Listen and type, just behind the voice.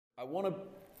I want to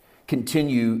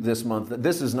continue this month.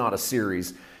 This is not a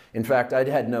series. In fact, I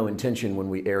had no intention when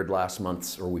we aired last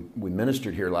month's, or we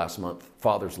ministered here last month,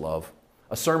 Father's Love.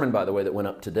 A sermon, by the way, that went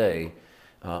up today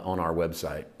on our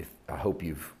website. I hope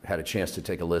you've had a chance to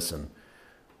take a listen.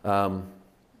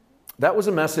 That was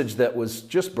a message that was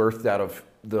just birthed out of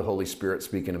the Holy Spirit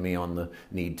speaking to me on the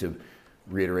need to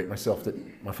reiterate myself that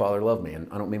my Father loved me.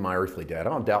 And I don't mean my earthly dad.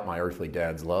 I don't doubt my earthly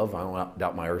dad's love. I don't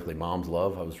doubt my earthly mom's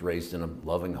love. I was raised in a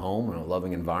loving home and a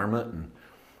loving environment.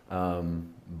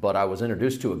 But I was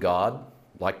introduced to a God,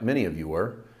 like many of you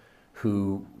were,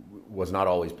 who was not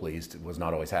always pleased, was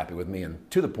not always happy with me, and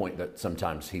to the point that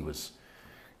sometimes he was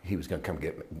going to come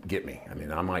get me. I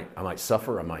mean, I might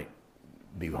suffer, I might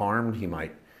be harmed,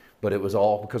 but it was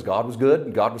all because God was good,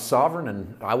 and God was sovereign,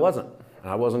 and I wasn't.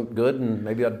 I wasn't good, and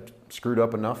maybe I'd screwed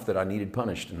up enough that I needed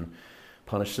punished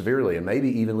severely, and maybe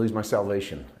even lose my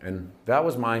salvation. And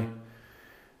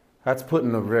that's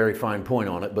putting a very fine point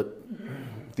on it, but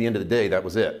at the end of the day, that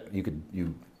was it.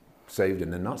 You saved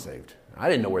and then not saved. I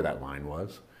didn't know where that line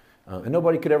was. And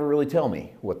nobody could ever really tell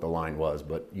me what the line was,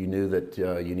 but you knew that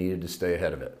you needed to stay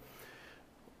ahead of it.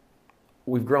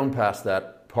 We've grown past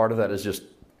that. Part of that is just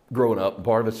growing up, and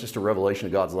part of it's just a revelation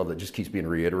of God's love that just keeps being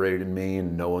reiterated in me,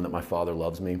 and knowing that my Father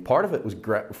loves me. Part of it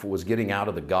was getting out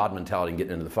of the God mentality and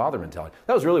getting into the Father mentality.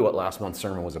 That was really what last month's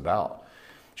sermon was about.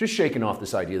 Just shaking off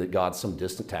this idea that God's some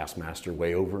distant taskmaster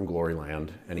way over in glory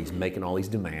land, and he's making all these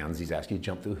demands. He's asking you to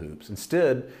jump through hoops.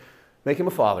 Instead, make him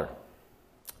a father,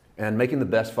 and make him the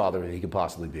best father that he could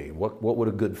possibly be. What would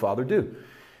a good father do?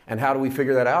 And how do we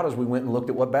figure that out? As we went and looked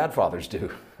at what bad fathers do.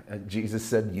 And Jesus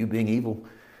said, you being evil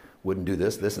wouldn't do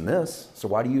this, this, and this. So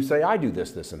why do you say I do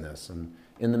this, this, and this? And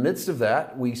in the midst of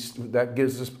that, that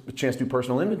gives us a chance to do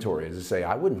personal inventory, is to say,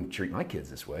 I wouldn't treat my kids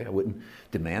this way. I wouldn't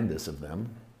demand this of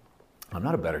them. I'm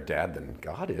not a better dad than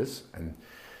God is. And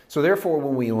so therefore,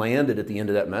 when we landed at the end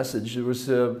of that message, there was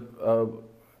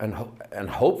and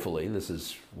hopefully this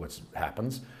is what's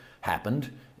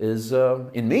happened, is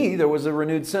in me, there was a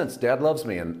renewed sense. Dad loves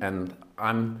me, and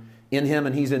I'm in him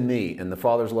and he's in me, and the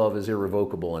Father's love is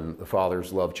irrevocable, and the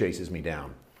Father's love chases me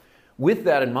down. With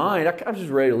that in mind, I'm just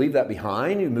ready to leave that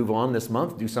behind and move on this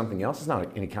month, do something else. It's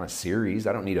not any kind of series.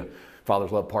 I don't need a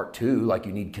Father's Love Part 2, like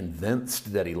you need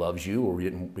convinced that he loves you, or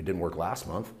it didn't work last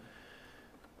month.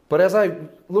 But as I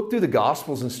look through the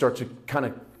Gospels and start to kind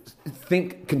of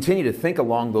continue to think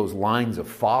along those lines of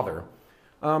Father,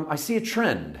 I see a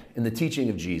trend in the teaching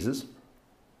of Jesus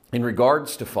in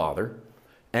regards to Father,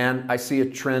 and I see a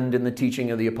trend in the teaching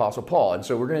of the Apostle Paul. And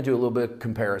so we're going to do a little bit of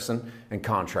comparison and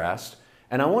contrast.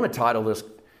 And I want to title this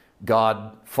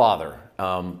God Father.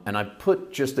 And I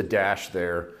put just a dash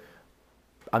there.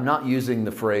 I'm not using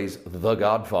the phrase the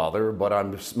Godfather, but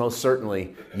I'm most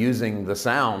certainly using the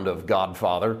sound of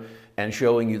Godfather and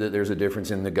showing you that there's a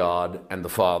difference in the God and the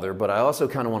Father. But I also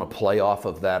kind of want to play off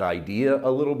of that idea a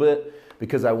little bit,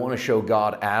 because I want to show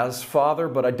God as Father,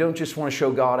 but I don't just want to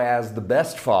show God as the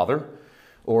best Father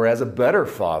or as a better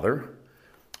Father.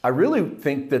 I really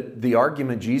think that the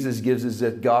argument Jesus gives is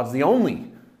that God's the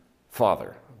only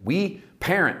Father. We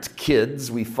parent kids,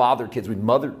 we father kids, we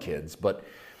mother kids, but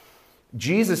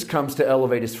Jesus comes to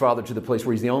elevate his Father to the place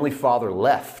where he's the only Father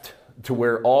left, to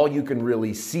where all you can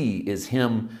really see is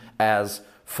him as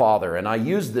Father. And I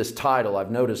use this title. I've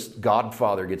noticed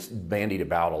Godfather gets bandied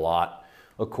about a lot.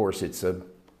 Of course, it's a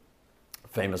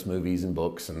famous movies and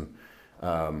books, and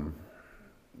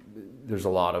there's a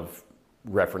lot of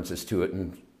references to it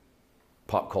in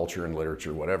pop culture and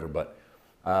literature, whatever. But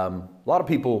a lot of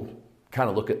people kind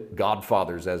of look at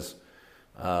godfathers as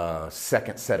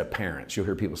second set of parents. You'll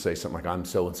hear people say something like, I'm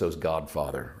so-and-so's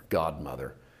godfather,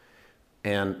 godmother.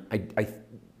 And I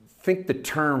think the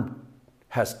term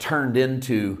has turned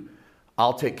into,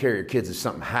 I'll take care of your kids if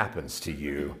something happens to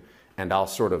you, and I'll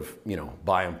sort of,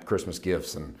 buy them Christmas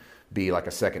gifts and be like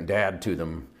a second dad to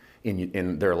them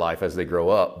in their life as they grow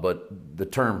up. But the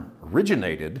term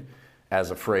originated as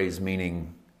a phrase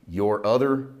meaning your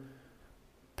other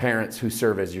parents who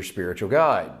serve as your spiritual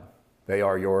guide. They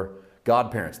are your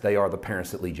godparents. They are the parents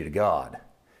that lead you to God,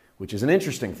 which is an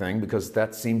interesting thing because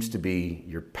that seems to be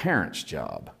your parents'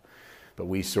 job. But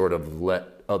we sort of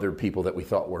let other people that we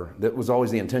thought that was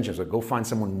always the intention, so go find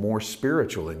someone more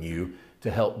spiritual than you to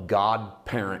help God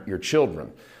parent your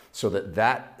children, so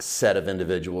that set of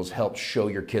individuals helps show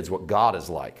your kids what God is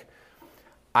like.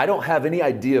 I don't have any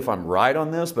idea if I'm right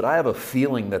on this, but I have a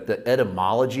feeling that the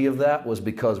etymology of that was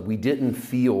because we didn't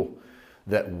feel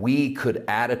that we could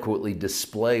adequately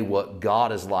display what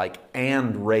God is like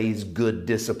and raise good,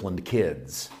 disciplined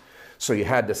kids. So you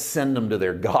had to send them to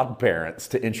their godparents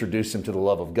to introduce them to the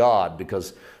love of God,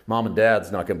 because mom and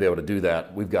dad's not going to be able to do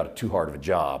that. We've got too hard of a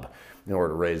job in order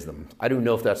to raise them. I don't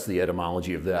know if that's the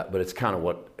etymology of that, but it's kind of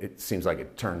what it seems like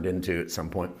it turned into at some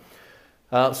point.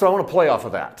 So I want to play off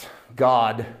of that.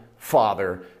 God,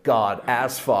 Father, God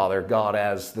as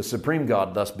the supreme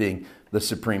God, thus being the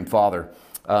supreme Father.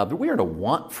 But we are in a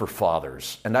want for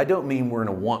fathers. And I don't mean we're in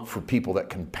a want for people that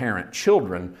can parent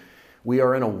children. We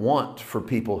are in a want for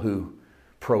people who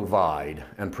provide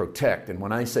and protect. And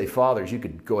when I say fathers, you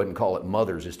could go ahead and call it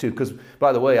mothers as too. Because,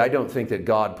 by the way, I don't think that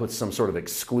God puts some sort of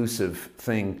exclusive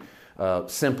thing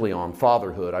simply on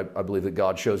fatherhood. I believe that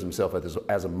God shows himself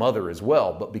as a mother as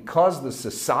well. But because the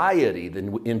society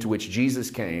into which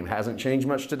Jesus came hasn't changed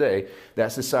much today,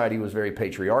 that society was very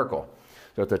patriarchal.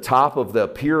 So at the top of the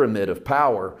pyramid of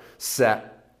power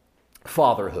sat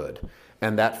fatherhood.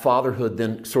 And that fatherhood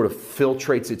then sort of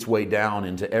filtrates its way down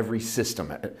into every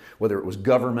system, whether it was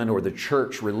government or the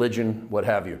church, religion, what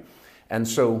have you. And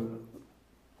so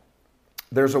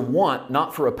there's a want,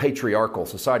 not for a patriarchal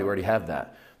society, we already have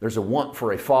that. There's a want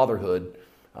for a fatherhood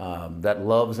that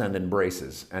loves and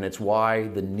embraces. And it's why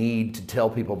the need to tell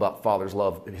people about father's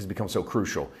love has become so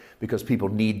crucial, because people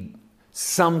need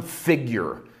some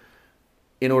figure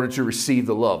in order to receive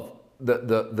the love.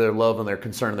 Their love and their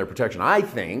concern and their protection. I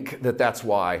think that that's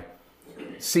why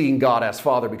seeing God as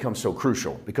Father becomes so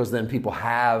crucial, because then people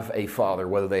have a father,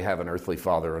 whether they have an earthly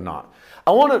father or not.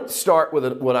 I want to start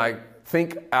with what I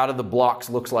think out of the blocks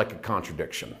looks like a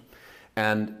contradiction.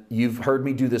 And you've heard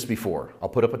me do this before. I'll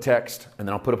put up a text and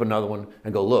then I'll put up another one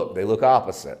and go, look, they look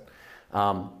opposite.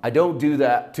 I don't do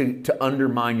that to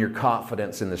undermine your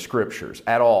confidence in the scriptures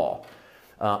at all.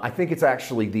 I think it's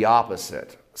actually the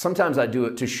opposite. Sometimes I do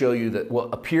it to show you that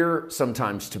what appear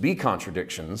sometimes to be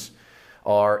contradictions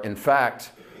are, in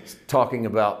fact, talking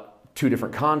about two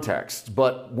different contexts.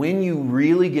 But when you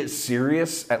really get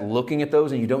serious at looking at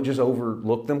those and you don't just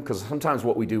overlook them, because sometimes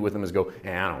what we do with them is go, I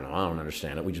don't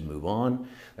understand it. We just move on.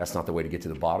 That's not the way to get to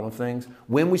the bottom of things.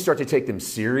 When we start to take them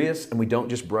serious and we don't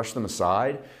just brush them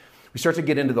aside, we start to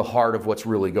get into the heart of what's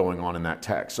really going on in that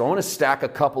text. So I want to stack a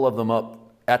couple of them up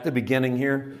at the beginning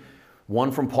here.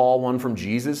 One from Paul, one from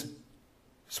Jesus.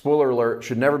 Spoiler alert,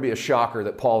 should never be a shocker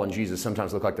that Paul and Jesus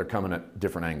sometimes look like they're coming at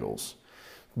different angles.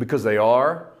 Because they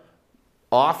are.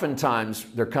 Oftentimes,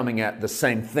 they're coming at the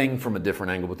same thing from a different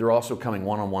angle, but they're also coming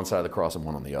one on one side of the cross and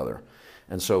one on the other.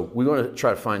 And so we want to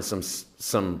try to find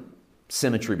some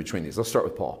symmetry between these. Let's start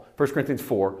with Paul. 1 Corinthians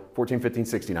 4, 14, 15,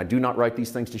 16. I do not write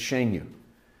these things to shame you,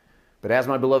 but as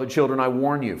my beloved children, I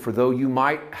warn you, for though you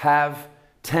might have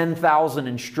 10,000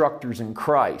 instructors in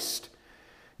Christ,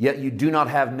 yet you do not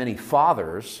have many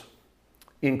fathers.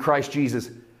 In Christ Jesus,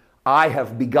 I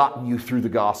have begotten you through the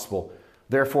gospel.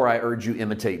 Therefore, I urge you,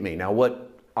 imitate me. Now,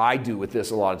 what I do with this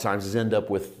a lot of times is end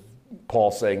up with Paul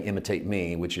saying, imitate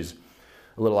me, which is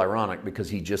a little ironic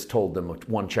because he just told them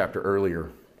one chapter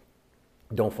earlier,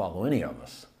 don't follow any of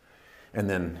us. And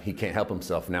then he can't help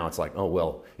himself. Now it's like, oh,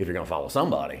 well, if you're going to follow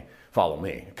somebody, follow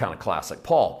me. Kind of classic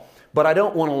Paul. But I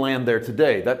don't want to land there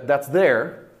today. That's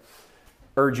there.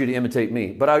 Urge you to imitate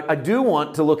me. But I do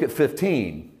want to look at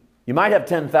 15. You might have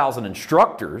 10,000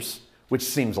 instructors, which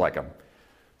seems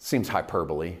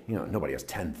hyperbole. Nobody has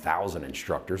 10,000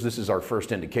 instructors. This is our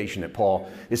first indication that Paul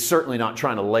is certainly not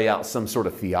trying to lay out some sort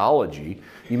of theology.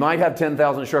 You might have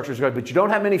 10,000 instructors, but you don't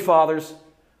have many fathers.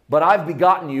 But I've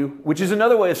begotten you, which is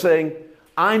another way of saying,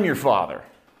 I'm your father.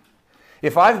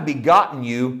 If I've begotten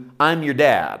you, I'm your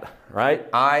dad, right?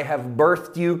 I have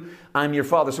birthed you, I'm your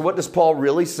father. So what does Paul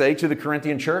really say to the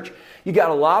Corinthian church? You got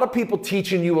a lot of people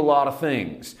teaching you a lot of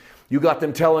things. You got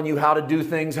them telling you how to do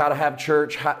things, how to have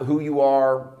church, who you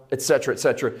are, etc.,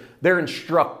 etc. They're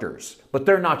instructors, but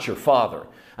they're not your father.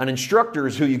 An instructor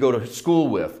is who you go to school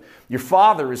with. Your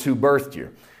father is who birthed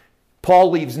you.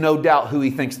 Paul leaves no doubt who he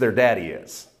thinks their daddy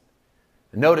is.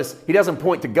 Notice, he doesn't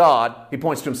point to God, he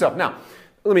points to himself. Now,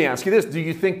 let me ask you this. Do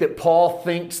you think that Paul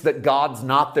thinks that God's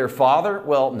not their father?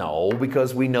 Well, no,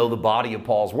 because we know the body of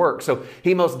Paul's work. So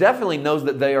he most definitely knows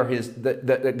that they are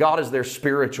that God is their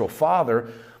spiritual father.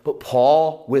 But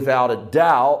Paul, without a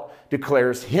doubt,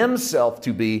 declares himself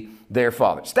to be their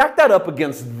father. Stack that up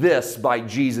against this by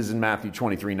Jesus in Matthew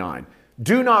 23:9.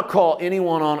 Do not call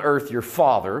anyone on earth your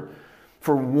father,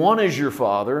 for one is your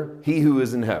father, he who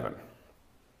is in heaven.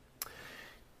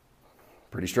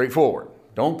 Pretty straightforward.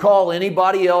 Don't call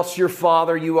anybody else your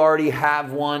father. You already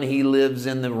have one. He lives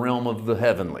in the realm of the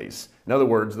heavenlies. In other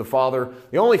words, the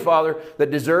only father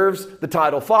that deserves the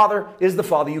title father is the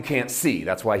father you can't see.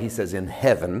 That's why he says in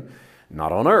heaven,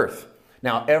 not on earth.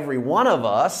 Now, every one of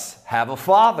us have a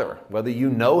father. Whether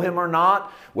you know him or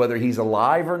not, whether he's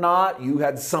alive or not, you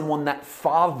had someone that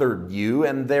fathered you,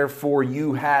 and therefore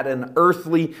you had an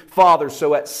earthly father.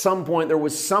 So at some point there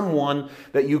was someone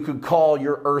that you could call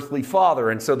your earthly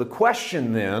father. And so the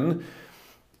question then,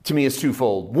 to me, is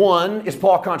twofold. One, is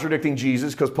Paul contradicting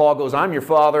Jesus? Because Paul goes, I'm your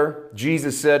father.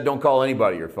 Jesus said, don't call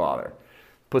anybody your father.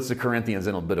 Puts the Corinthians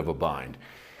in a bit of a bind.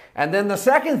 And then the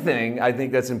second thing I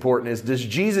think that's important is, does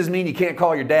Jesus mean you can't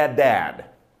call your dad dad?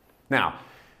 Now,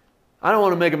 I don't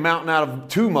want to make a mountain out of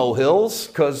two molehills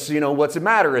because, what's it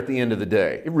matter at the end of the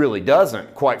day? It really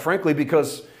doesn't, quite frankly,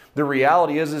 because the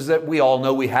reality is that we all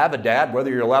know we have a dad.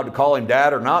 Whether you're allowed to call him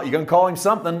dad or not, you're going to call him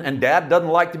something, and dad doesn't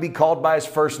like to be called by his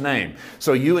first name.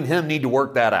 So you and him need to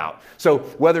work that out. So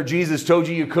whether Jesus told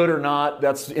you could or not,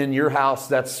 that's in your house,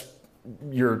 that's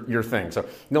your thing. So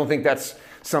don't think that's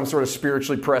some sort of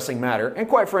spiritually pressing matter. And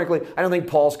quite frankly, I don't think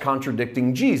Paul's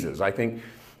contradicting Jesus. I think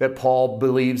that Paul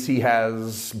believes he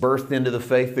has birthed into the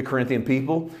faith the Corinthian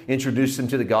people, introduced them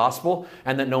to the gospel,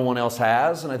 and that no one else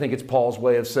has. And I think it's Paul's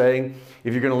way of saying,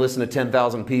 if you're going to listen to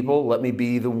 10,000 people, let me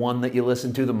be the one that you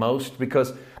listen to the most,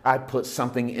 because I put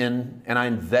something in and I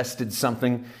invested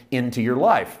something into your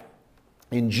life.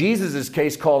 In Jesus'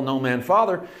 case, call no man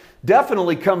father,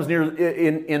 definitely comes near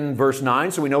in verse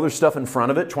 9, so we know there's stuff in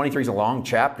front of it. 23 is a long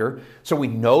chapter, so we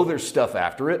know there's stuff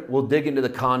after it. We'll dig into the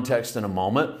context in a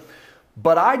moment.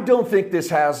 But I don't think this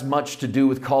has much to do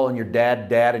with calling your dad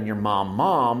dad and your mom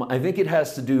mom. I think it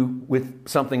has to do with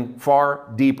something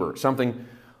far deeper, something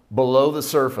below the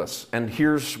surface. And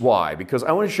here's why. Because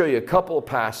I want to show you a couple of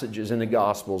passages in the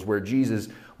Gospels where Jesus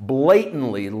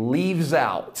blatantly leaves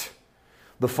out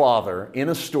the Father in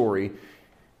a story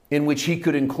in which he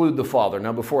could include the Father.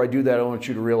 Now, before I do that, I want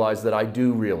you to realize that I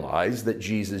do realize that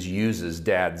Jesus uses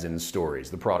dads in stories.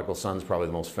 The prodigal son is probably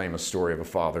the most famous story of a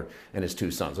father and his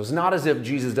two sons. So it's not as if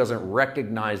Jesus doesn't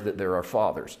recognize that there are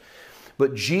fathers.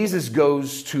 But Jesus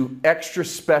goes to extra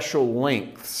special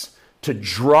lengths to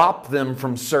drop them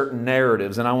from certain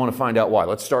narratives, and I want to find out why.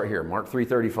 Let's start here, Mark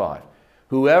 3:35.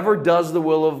 Whoever does the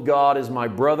will of God is my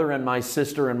brother and my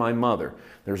sister and my mother.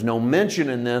 There's no mention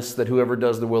in this that whoever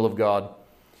does the will of God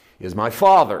is my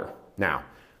father. Now,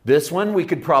 this one we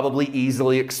could probably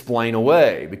easily explain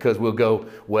away because we'll go,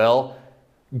 well,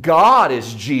 God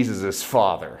is Jesus'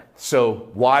 father.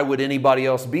 So why would anybody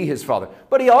else be his father?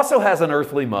 But he also has an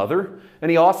earthly mother,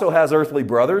 and he also has earthly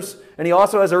brothers, and he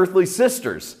also has earthly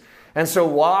sisters. And so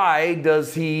why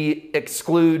does he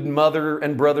exclude mother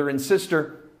and brother and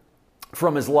sister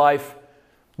from his life?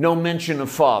 No mention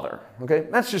of father. Okay,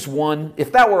 that's just one.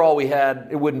 If that were all we had,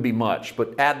 it wouldn't be much.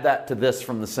 But add that to this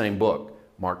from the same book,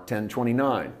 Mark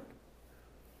 10:29.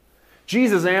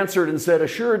 Jesus answered and said,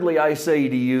 assuredly I say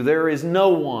to you, there is no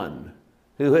one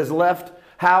who has left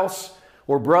house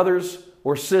or brothers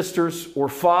or sisters or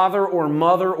father or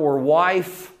mother or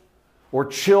wife or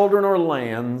children or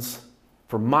lands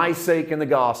for my sake in the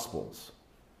Gospels,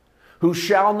 who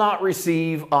shall not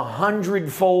receive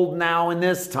 100-fold now in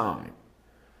this time,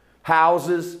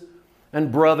 houses and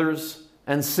brothers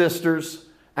and sisters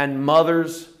and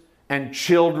mothers and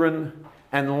children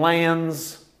and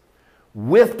lands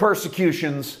with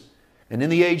persecutions, and in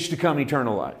the age to come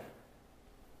eternal life.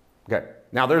 Okay,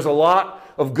 now there's a lot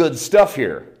of good stuff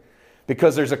here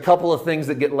because there's a couple of things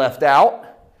that get left out,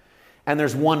 and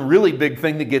there's one really big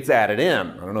thing that gets added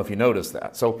in. I don't know if you noticed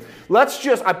that. So let's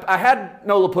just, I had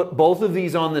Nola put both of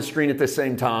these on the screen at the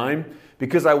same time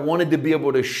because I wanted to be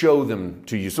able to show them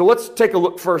to you. So let's take a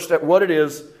look first at what it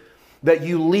is that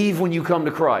you leave when you come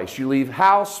to Christ. You leave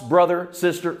house, brother,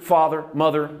 sister, father,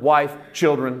 mother, wife,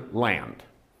 children, land.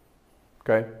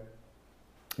 Okay?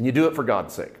 And you do it for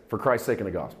God's sake, for Christ's sake in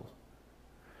the Gospels.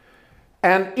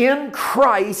 And in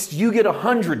Christ, you get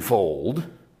 100-fold.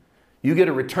 You get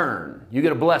a return. You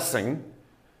get a blessing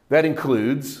that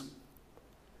includes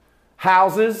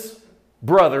houses,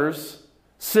 brothers,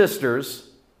 sisters,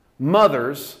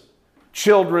 mothers,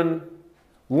 children,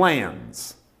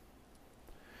 lands.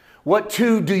 What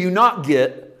two do you not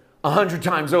get 100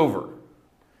 times over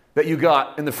that you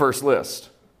got in the first list?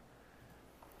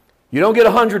 You don't get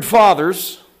 100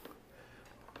 fathers,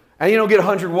 and you don't get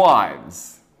 100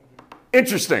 wives.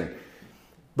 Interesting.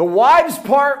 The wives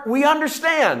part, we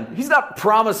understand. He's not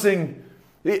promising,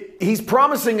 he's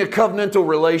promising a covenantal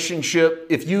relationship.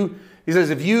 He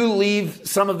says, if you leave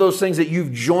some of those things that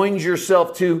you've joined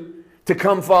yourself to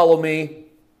come follow me,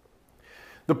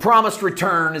 the promised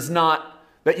return is not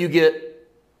that you get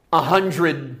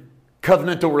 100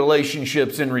 covenantal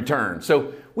relationships in return.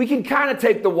 So we can kind of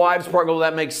take the wives part and go,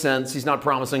 that makes sense. He's not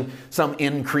promising some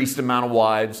increased amount of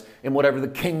wives in whatever the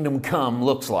kingdom come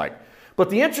looks like. But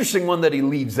the interesting one that he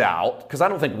leaves out, because I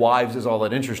don't think wives is all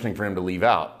that interesting for him to leave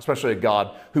out, especially a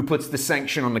God who puts the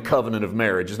sanction on the covenant of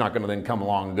marriage is not going to then come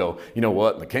along and go, you know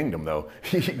what, in the kingdom though,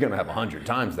 you're going to have 100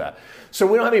 times that. So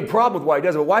we don't have any problem with why he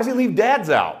does it, but why does he leave dads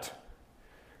out?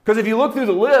 Because if you look through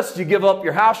the list, you give up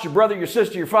your house, your brother, your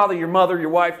sister, your father, your mother,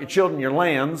 your wife, your children, your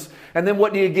lands, and then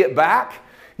what do you get back?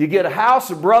 You get a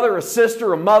house, a brother, a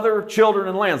sister, a mother, children,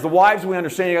 and lands. The wives, we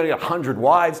understand you got to get 100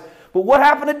 wives, but what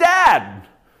happened to dad?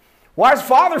 Why does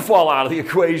father fall out of the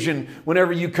equation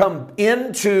whenever you come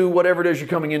into whatever it is you're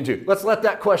coming into? Let's let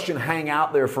that question hang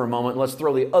out there for a moment. Let's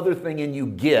throw the other thing in you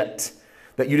get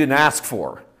that you didn't ask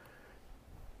for.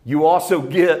 You also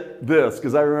get this,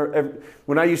 because I remember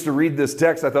when I used to read this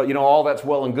text, I thought, you know, all that's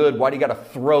well and good. Why do you got to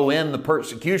throw in the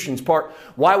persecutions part?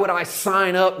 Why would I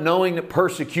sign up knowing that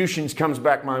persecutions comes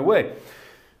back my way?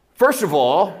 First of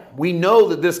all, we know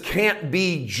that this can't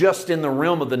be just in the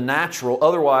realm of the natural.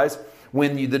 Otherwise,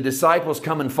 when the disciples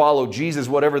come and follow Jesus,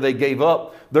 whatever they gave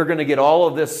up, they're going to get all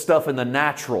of this stuff in the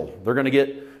natural. They're going to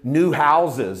get new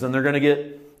houses, and they're going to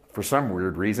get, for some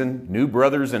weird reason, new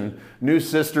brothers and new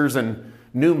sisters and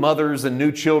new mothers and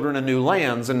new children and new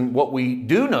lands. And what we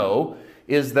do know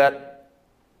is that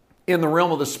in the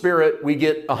realm of the Spirit, we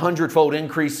get 100-fold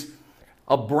increase,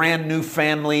 a brand new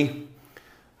family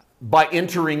by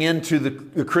entering into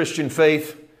the Christian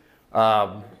faith.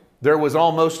 There was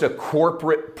almost a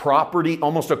corporate property,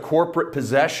 almost a corporate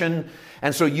possession.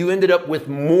 And so you ended up with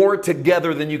more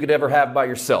together than you could ever have by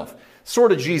yourself.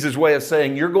 Sort of Jesus' way of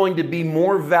saying you're going to be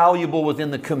more valuable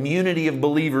within the community of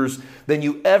believers than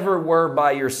you ever were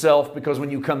by yourself, because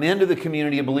when you come into the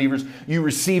community of believers, you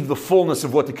receive the fullness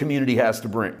of what the community has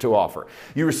to offer.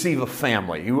 You receive a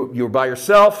family. You're by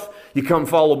yourself, you come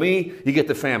follow me, you get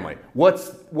the family.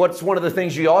 What's one of the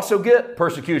things you also get?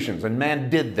 Persecutions. And man,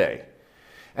 did they.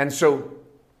 And so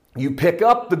you pick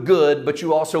up the good, but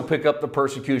you also pick up the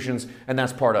persecutions, and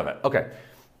that's part of it. Okay.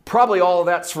 Probably all of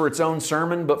that's for its own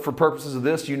sermon, but for purposes of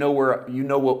this, you know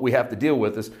what we have to deal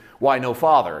with is why no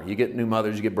father. You get new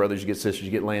mothers, you get brothers, you get sisters, you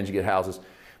get lands, you get houses,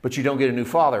 but you don't get a new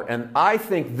father. And I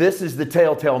think this is the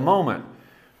telltale moment.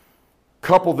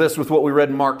 Couple this with what we read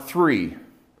in Mark 3.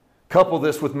 Couple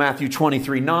this with Matthew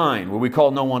 23:9, where we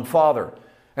call no one father.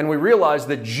 And we realize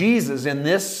that Jesus in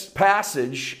this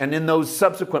passage and in those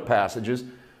subsequent passages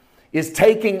is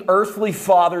taking earthly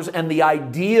fathers and the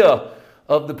idea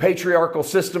of the patriarchal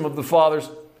system of the fathers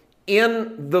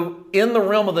in the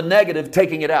realm of the negative,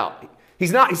 taking it out. He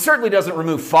certainly doesn't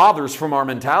remove fathers from our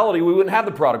mentality. We wouldn't have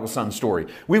the prodigal son story.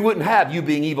 We wouldn't have you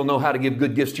being evil know how to give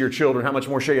good gifts to your children. How much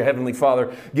more shall your heavenly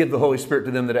Father give the Holy Spirit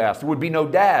to them that ask? There would be no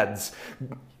dads,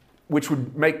 which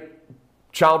would make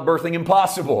childbirthing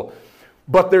impossible.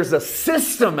 But there's a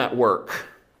system at work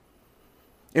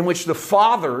in which the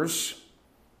fathers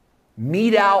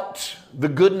mete out the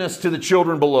goodness to the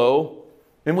children below,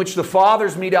 in which the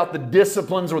fathers mete out the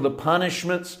disciplines or the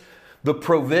punishments, the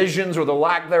provisions or the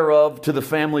lack thereof to the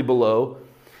family below.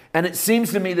 And it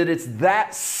seems to me that it's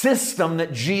that system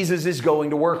that Jesus is going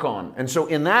to work on. And so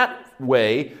in that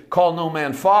way, call no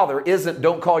man father isn't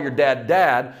don't call your dad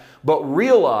dad, but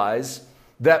realize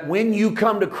that when you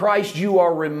come to Christ, you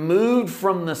are removed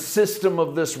from the system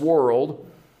of this world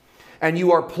and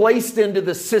you are placed into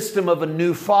the system of a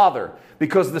new father.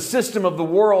 Because the system of the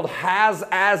world has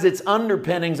as its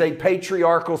underpinnings a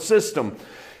patriarchal system.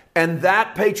 And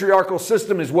that patriarchal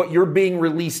system is what you're being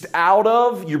released out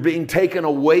of, you're being taken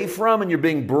away from, and you're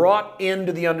being brought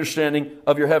into the understanding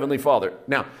of your Heavenly Father.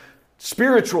 Now,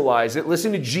 spiritualize it.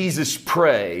 Listen to Jesus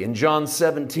pray in John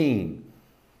 17.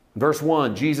 Verse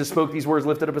 1, Jesus spoke these words,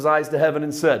 lifted up his eyes to heaven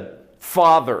and said,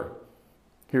 Father.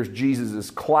 Here's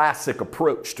Jesus' classic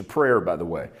approach to prayer, by the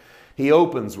way. He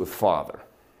opens with Father.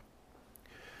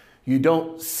 You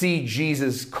don't see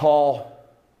Jesus call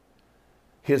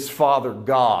his Father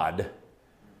God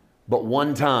but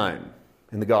one time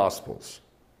in the Gospels.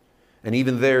 And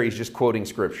even there, he's just quoting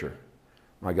Scripture.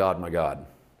 My God,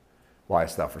 why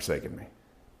hast thou forsaken me?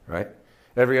 Right?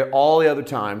 All the other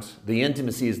times, the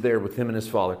intimacy is there with him and his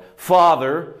Father.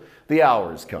 Father, the hour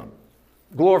has come.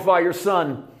 Glorify your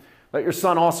Son. Let your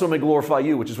Son also may glorify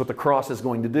you, which is what the cross is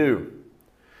going to do.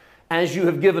 As you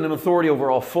have given him authority over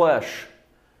all flesh,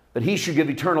 that he should give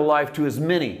eternal life to as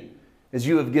many as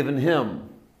you have given him.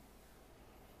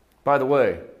 By the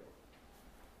way,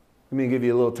 let me give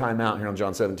you a little time out here on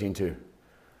John 17:2.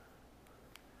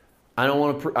 I don't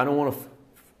want to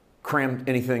cram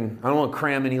anything. I don't want to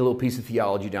cram any little piece of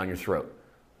theology down your throat.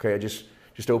 Okay, just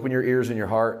open your ears and your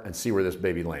heart and see where this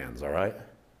baby lands, all right?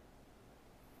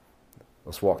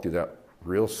 Let's walk through that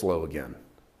real slow again.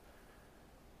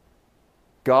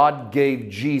 God gave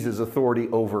Jesus authority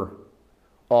over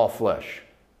all flesh.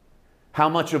 How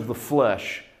much of the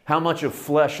flesh, how much of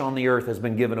flesh on the earth has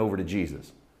been given over to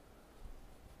Jesus?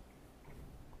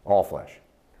 All flesh,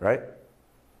 right?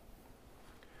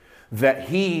 That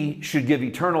he should give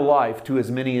eternal life to as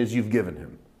many as you've given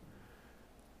him.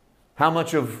 How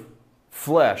much of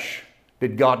flesh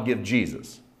did God give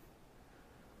Jesus?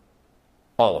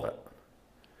 All of it.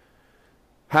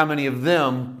 How many of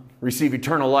them receive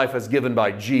eternal life as given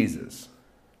by Jesus?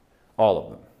 All of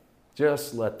them.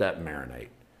 Just let that marinate.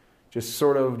 Just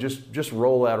sort of, just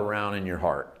roll that around in your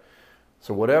heart.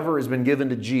 So whatever has been given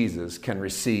to Jesus can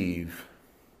receive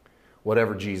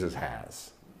whatever Jesus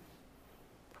has.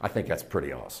 I think that's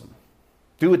pretty awesome.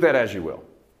 Do with that as you will.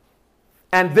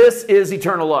 And this is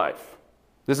eternal life.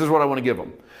 This is what I want to give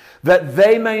them. That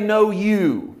they may know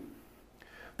you,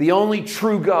 the only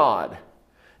true God,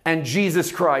 and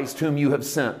Jesus Christ whom you have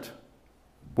sent.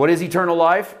 What is eternal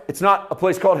life? It's not a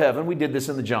place called heaven. We did this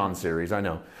in the John series, I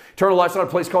know. Eternal life is not a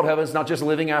place called heaven. It's not just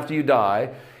living after you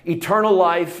die. Eternal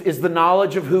life is the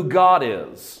knowledge of who God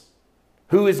is.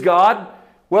 Who is God?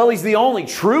 Well, he's the only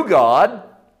true God.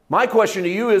 My question to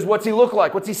you is, what's he look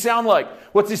like? What's he sound like?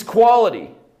 What's his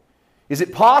quality? Is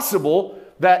it possible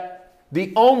that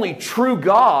the only true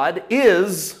God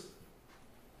is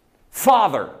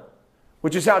Father?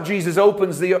 Which is how Jesus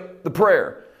opens the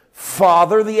prayer.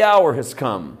 Father, the hour has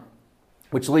come.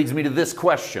 Which leads me to this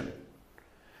question.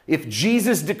 If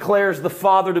Jesus declares the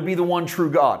Father to be the one true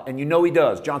God, and you know he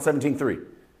does, John 17:3,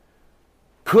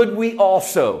 could we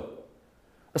also,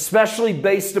 especially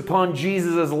based upon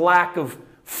Jesus' lack of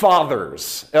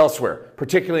fathers elsewhere,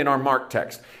 particularly in our Mark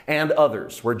text and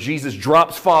others, where Jesus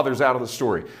drops fathers out of the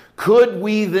story, could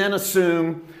we then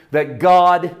assume that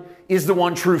God is the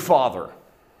one true Father?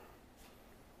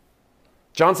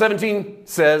 John 17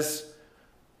 says,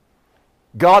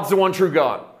 God's the one true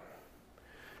God.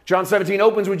 John 17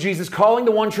 opens with Jesus calling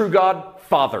the one true God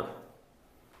Father.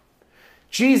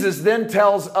 Jesus then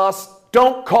tells us,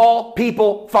 don't call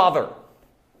people Father.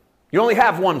 You only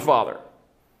have one Father.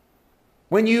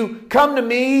 When you come to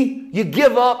me, you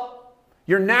give up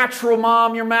your natural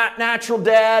mom, your natural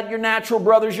dad, your natural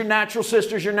brothers, your natural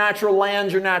sisters, your natural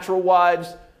lands, your natural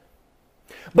wives.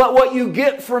 But what you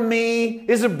get from me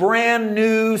is a brand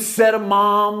new set of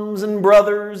moms and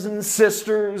brothers and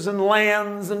sisters and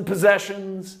lands and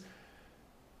possessions.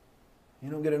 You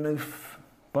don't get a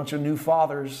bunch of new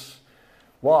fathers.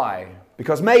 Why?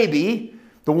 Because maybe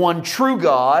the one true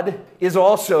God is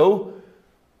also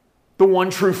the one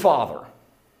true Father.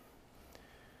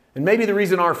 And maybe the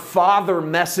reason our Father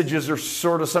messages are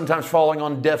sort of sometimes falling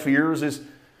on deaf ears is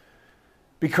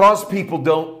because people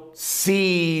don't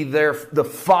see the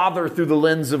Father through the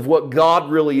lens of what God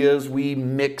really is. We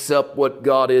mix up what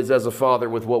God is as a Father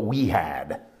with what we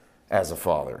had as a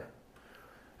Father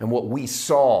and what we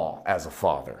saw as a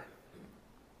Father.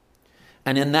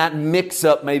 And in that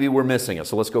mix-up, maybe we're missing it.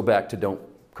 So let's go back to don't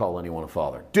call anyone a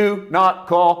father. Do not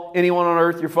call anyone on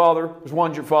earth your father. There's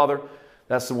one your Father.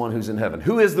 That's the one who's in heaven.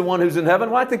 Who is the one who's in heaven?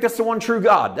 Well, I think that's the one true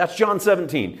God. That's John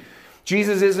 17.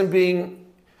 Jesus isn't being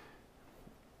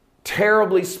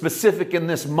terribly specific in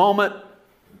this moment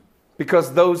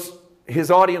because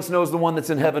his audience knows the one that's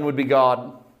in heaven would be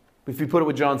God. If you put it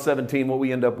with John 17, what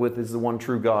we end up with is the one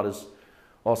true God is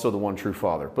also the one true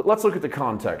Father. But let's look at the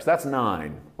context. That's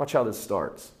 9. Watch how this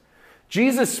starts.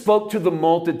 Jesus spoke to the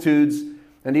multitudes,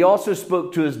 and he also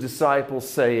spoke to his disciples,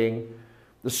 saying,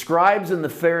 the scribes and the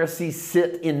Pharisees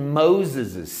sit in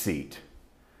Moses' seat.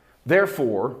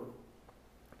 Therefore,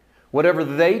 whatever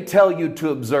they tell you to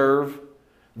observe,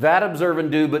 that observe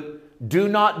and do, but do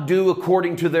not do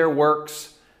according to their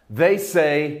works. They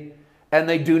say, and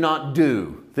they do not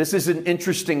do. This is an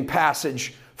interesting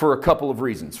passage for a couple of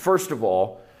reasons. First of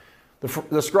all,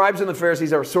 the scribes and the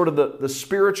Pharisees are sort of the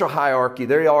spiritual hierarchy.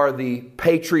 They are the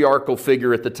patriarchal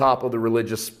figure at the top of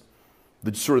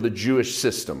the Jewish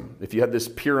system. If you have this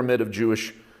pyramid of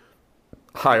Jewish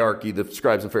hierarchy, the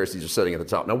scribes and Pharisees are sitting at the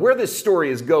top. Now, where this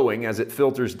story is going as it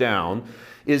filters down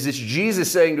is this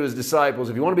Jesus saying to his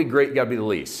disciples, if you want to be great, you got to be the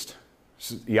least.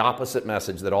 This is the opposite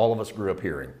message that all of us grew up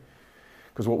hearing.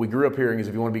 Because what we grew up hearing is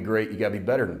if you want to be great, you got to be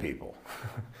better than people.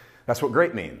 That's what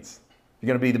great means. You're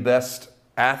going to be the best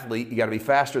athlete, you got to be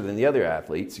faster than the other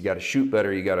athletes. You got to shoot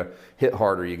better, you got to hit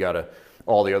harder, you got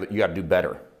to do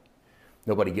better.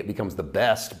 Nobody becomes the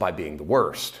best by being the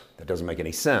worst. That doesn't make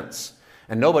any sense.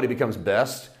 And nobody becomes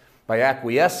best by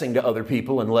acquiescing to other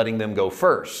people and letting them go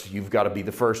first. You've got to be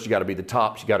the first, you got to be the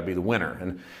top, you got to be the winner.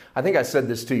 And I think I said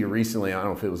this to you recently, I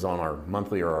don't know if it was on our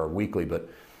monthly or our weekly, but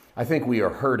I think we are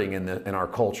hurting in our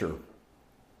culture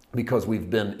because we've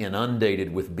been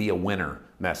inundated with be a winner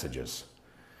messages.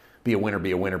 Be a winner,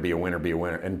 be a winner, be a winner, be a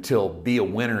winner, until be a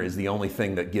winner is the only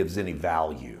thing that gives any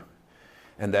value.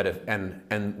 And that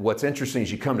and what's interesting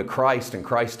is you come to Christ and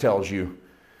Christ tells you,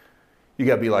 you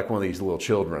got to be like one of these little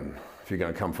children if you're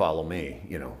going to come follow me,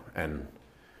 and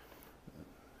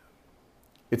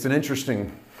it's an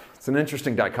interesting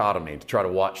dichotomy to try to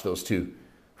watch those two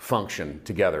function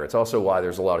together. It's also why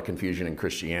there's a lot of confusion in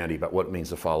Christianity about what it means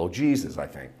to follow Jesus, I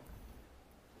think.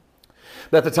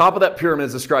 But at the top of that pyramid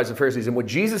is the scribes and Pharisees, and what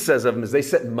Jesus says of them is they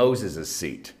sit in Moses'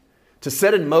 seat. To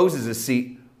sit in Moses'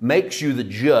 seat makes you the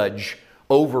judge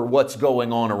over what's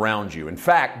going on around you. In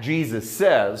fact, Jesus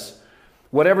says,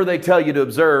 whatever they tell you to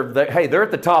observe, hey, they're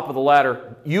at the top of the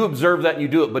ladder. You observe that and you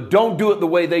do it, but don't do it the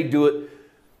way they do it.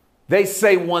 They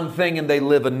say one thing and they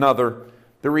live another.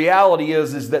 The reality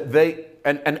is that they,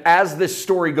 and as this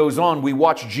story goes on, we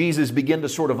watch Jesus begin to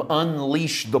sort of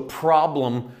unleash the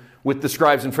problem with the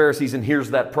scribes and Pharisees, and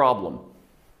here's that problem.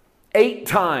 8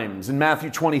 times in Matthew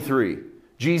 23,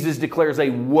 Jesus declares a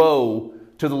woe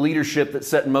to the leadership that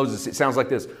set in Moses. It sounds like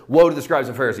this: woe to the scribes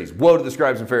and Pharisees, woe to the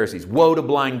scribes and Pharisees, woe to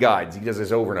blind guides. He does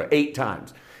this over and over, 8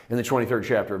 times in the 23rd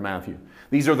chapter of Matthew.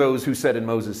 These are those who sat in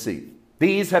Moses' seat.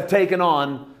 These have taken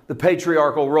on the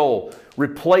patriarchal role,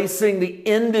 replacing the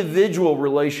individual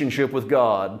relationship with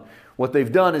God. What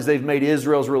they've done is they've made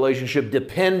Israel's relationship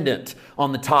dependent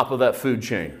on the top of that food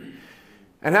chain.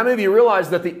 And how many of you realize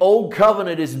that the Old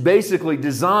Covenant is basically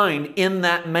designed in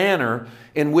that manner,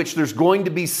 in which there's going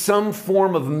to be some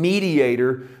form of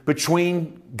mediator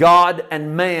between God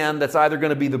and man that's either going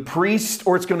to be the priest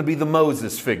or it's going to be the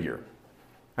Moses figure.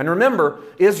 And remember,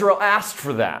 Israel asked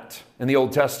for that in the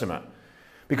Old Testament.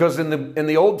 Because in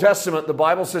the Old Testament, the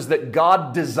Bible says that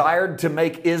God desired to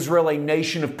make Israel a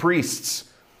nation of priests.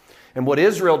 And what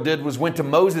Israel did was went to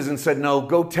Moses and said, no,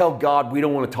 go tell God we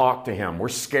don't want to talk to him. We're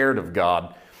scared of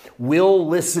God. We'll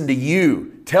listen to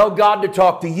you. Tell God to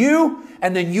talk to you,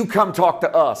 and then you come talk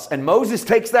to us. And Moses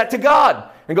takes that to God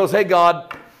and goes, hey,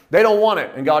 God, they don't want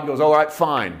it. And God goes, all right,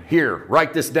 fine. Here,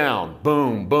 write this down.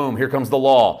 Boom, boom, here comes the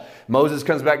law. Moses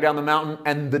comes back down the mountain,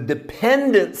 and the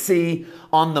dependency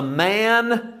on the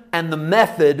man and the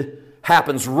method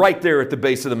happens right there at the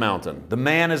base of the mountain. The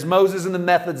man is Moses and the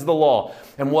method's the law.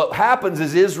 And what happens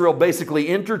is Israel basically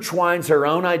intertwines her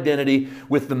own identity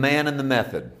with the man and the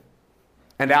method.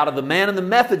 And out of the man and the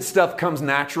method stuff comes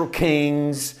natural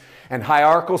kings and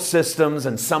hierarchical systems,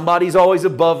 and somebody's always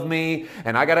above me,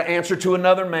 and I got to answer to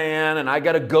another man, and I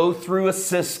got to go through a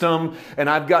system, and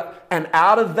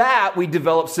out of that we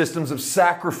develop systems of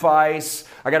sacrifice.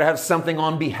 I got to have something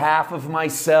on behalf of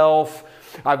myself.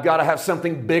 I've got to have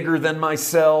something bigger than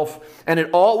myself. And it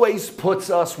always puts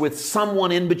us with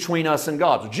someone in between us and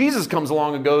God. So Jesus comes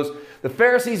along and goes, the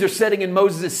Pharisees are sitting in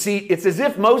Moses' seat. It's as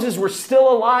if Moses were still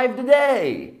alive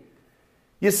today.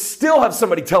 You still have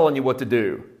somebody telling you what to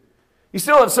do. You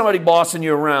still have somebody bossing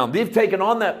you around. They've taken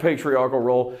on that patriarchal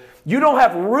role. You don't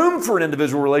have room for an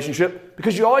individual relationship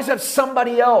because you always have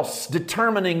somebody else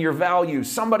determining your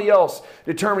values, somebody else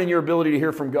determining your ability to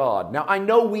hear from God. Now, I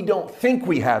know we don't think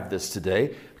we have this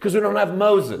today because we don't have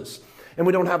Moses and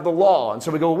we don't have the law. And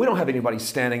so we go, well, we don't have anybody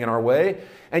standing in our way.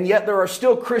 And yet there are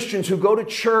still Christians who go to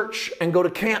church and go to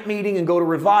camp meeting and go to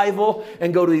revival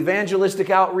and go to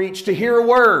evangelistic outreach to hear a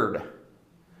word.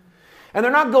 And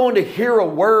they're not going to hear a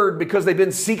word because they've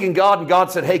been seeking God and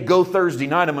God said, hey, go Thursday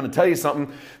night, I'm going to tell you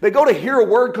something. They go to hear a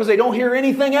word because they don't hear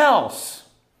anything else.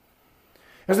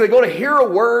 And so they go to hear a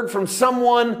word from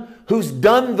someone who's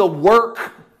done the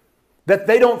work that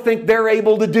they don't think they're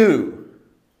able to do.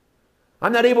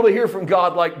 I'm not able to hear from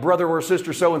God like brother or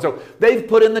sister so-and-so. They've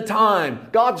put in the time.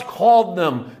 God's called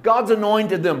them. God's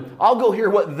anointed them. I'll go hear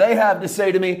what they have to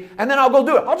say to me, and then I'll go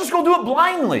do it. I'll just go do it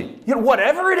blindly.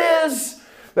 Whatever it is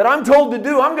that I'm told to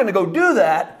do, I'm going to go do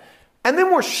that. And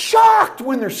then we're shocked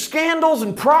when there's scandals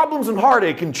and problems and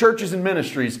heartache in churches and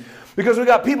ministries because we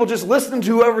got people just listening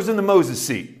to whoever's in the Moses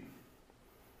seat.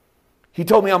 He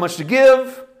told me how much to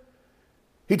give.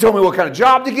 He told me what kind of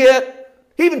job to get.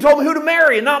 He even told me who to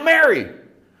marry and not marry.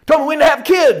 Told me when to have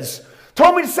kids.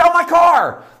 Told me to sell my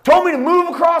car. Told me to move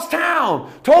across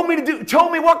town. Told me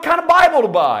what kind of Bible to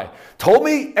buy. Told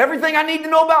me everything I need to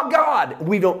know about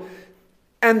God.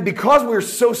 And because we're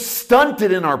so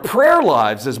stunted in our prayer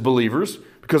lives as believers,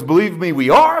 because believe me, we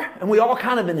are, and we all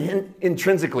kind of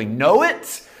intrinsically know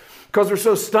it, because we're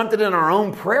so stunted in our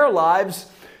own prayer lives,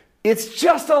 it's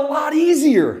just a lot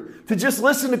easier to just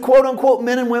listen to quote-unquote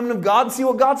men and women of God and see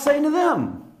what God's saying to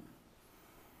them.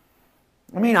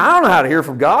 I mean, I don't know how to hear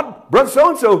from God. Brother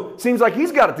so-and-so seems like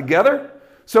he's got it together.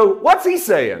 So what's he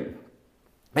saying?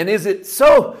 And is it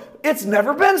so? It's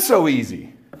never been so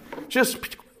easy. Just...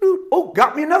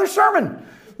 got me another sermon.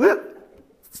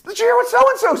 Did you hear what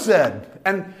so-and-so said?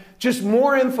 And just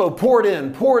more info poured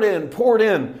in.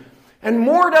 And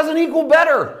more doesn't equal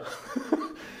better.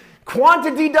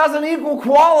 Quantity doesn't equal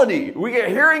quality. We get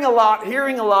hearing a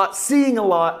lot, seeing a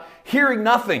lot, hearing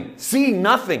nothing, seeing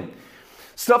nothing.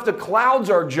 Stuff that clouds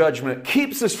our judgment,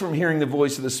 keeps us from hearing the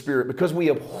voice of the Spirit because we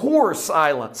abhor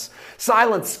silence.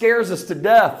 Silence scares us to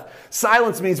death.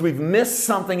 Silence means we've missed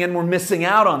something and we're missing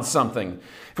out on something.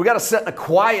 If we got to sit in a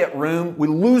quiet room, we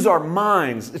lose our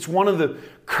minds. It's one of the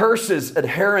curses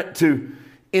adherent to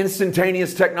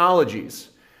instantaneous technologies.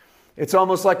 It's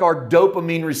almost like our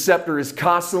dopamine receptor has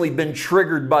constantly been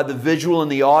triggered by the visual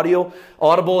and the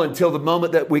audible until the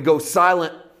moment that we go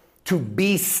silent to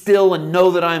be still and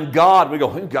know that I'm God. We go,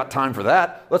 we've got time for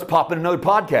that. Let's pop in another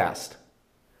podcast.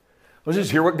 Let's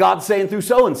just hear what God's saying through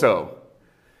so-and-so.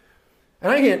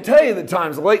 And I can't tell you the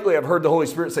times lately I've heard the Holy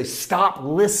Spirit say, stop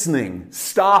listening,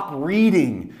 stop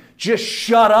reading, just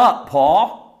shut up,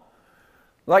 Paul.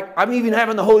 Like, I'm even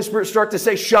having the Holy Spirit start to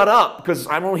say, shut up, because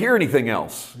I don't hear anything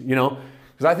else,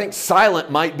 because I think silent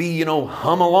might be,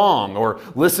 hum along or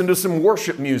listen to some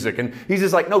worship music. And he's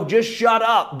just like, no, just shut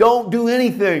up. Don't do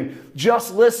anything.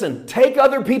 Just listen. Take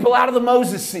other people out of the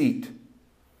Moses seat.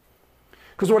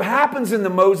 Because what happens in the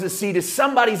Moses seat is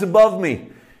somebody's above me.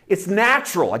 It's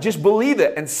natural. I just believe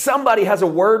it. And somebody has a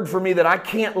word for me that I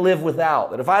can't live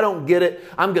without. That if I don't get it,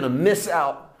 I'm going to miss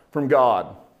out from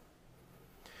God.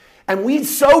 And we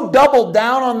so double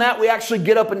down on that, we actually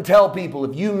get up and tell people,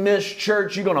 if you miss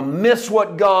church, you're going to miss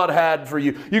what God had for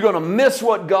you. You're going to miss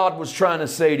what God was trying to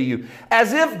say to you.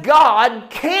 As if God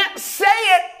can't say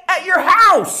it at your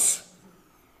house.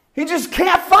 He just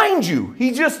can't find you.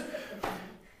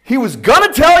 He was going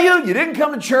to tell you, you didn't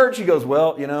come to church. He goes,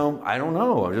 well, I don't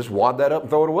know. I just wad that up and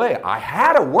throw it away. I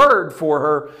had a word for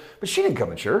her, but she didn't come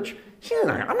to church.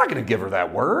 I'm not going to give her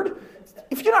that word.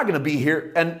 If you're not going to be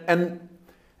here,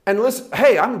 and listen,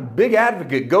 hey, I'm a big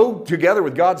advocate. Go together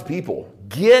with God's people.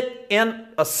 Get in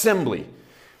assembly.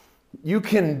 You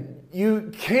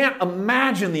can't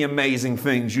imagine the amazing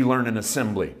things you learn in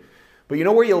assembly. But you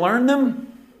know where you learn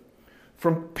them?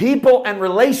 From people and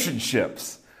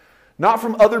relationships. Not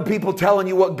from other people telling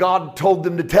you what God told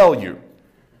them to tell you.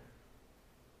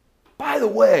 By the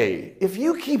way, if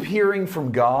you keep hearing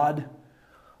from God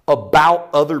about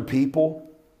other people,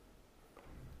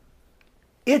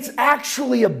 it's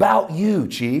actually about you,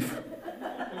 Chief.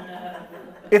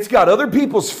 It's got other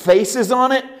people's faces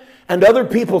on it and other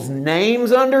people's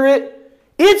names under it.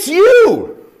 It's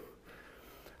you.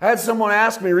 I had someone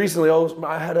ask me recently,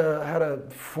 I had a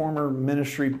former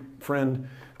ministry friend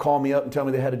call me up and tell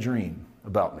me they had a dream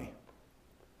about me.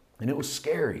 And it was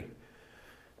scary.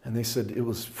 And they said it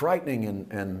was frightening,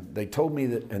 and they told me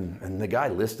that, and the guy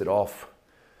listed off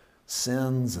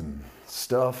sins and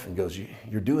stuff and goes,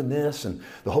 you're doing this, and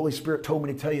the Holy Spirit told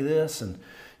me to tell you this, and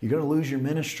you're going to lose your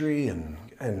ministry. And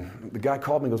the guy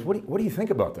called me and goes, what do you think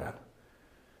about that?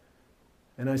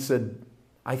 And I said,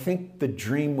 I think the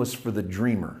dream was for the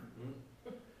dreamer,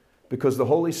 because the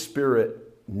Holy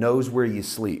Spirit knows where you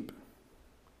sleep.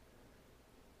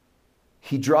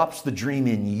 He drops the dream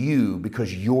in you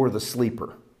because you're the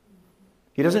sleeper.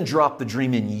 He doesn't drop the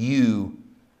dream in you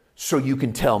so you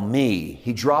can tell me.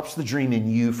 He drops the dream in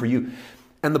you for you.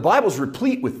 And the Bible's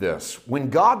replete with this. When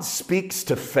God speaks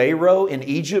to Pharaoh in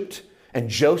Egypt and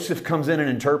Joseph comes in and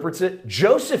interprets it,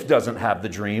 Joseph doesn't have the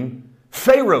dream.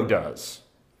 Pharaoh does.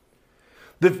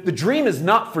 The dream is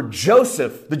not for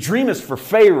Joseph. The dream is for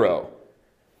Pharaoh.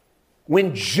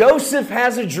 When Joseph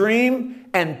has a dream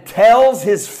and tells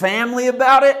his family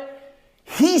about it,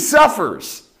 he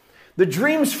suffers. The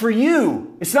dream's for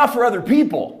you. It's not for other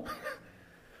people.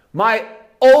 My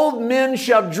old men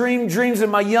shall dream dreams,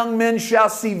 and my young men shall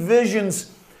see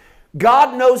visions.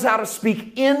 God knows how to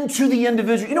speak into the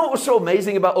individual. You know what was so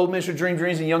amazing about old men shall dream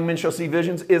dreams and young men shall see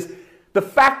visions is the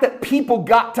fact that people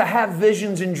got to have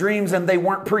visions and dreams and they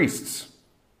weren't priests.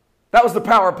 That was the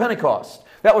power of Pentecost.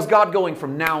 That was God going,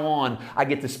 from now on, I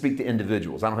get to speak to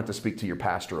individuals. I don't have to speak to your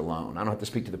pastor alone. I don't have to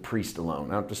speak to the priest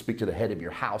alone. I don't have to speak to the head of your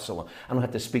house alone. I don't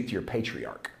have to speak to your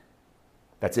patriarch.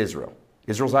 That's Israel.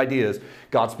 Israel's idea is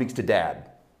God speaks to dad.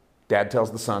 Dad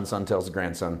tells the son tells the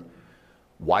grandson.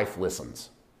 Wife listens.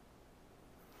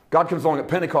 God comes along at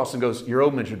Pentecost and goes, your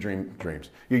old men shall dream dreams.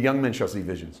 Your young men shall see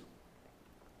visions.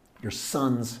 Your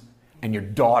sons and your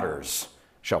daughters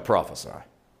shall prophesy.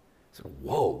 So,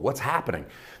 whoa, what's happening?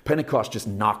 Pentecost just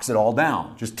knocks it all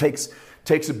down. Just takes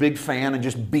a big fan and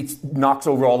just knocks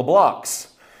over all the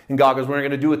blocks. And God goes, we're not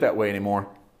going to do it that way anymore.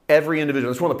 Every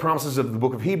individual. That's one of the promises of the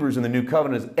book of Hebrews in the New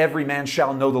Covenant is every man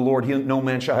shall know the Lord. No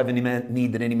man shall have any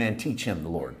need that any man teach him the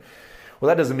Lord. Well,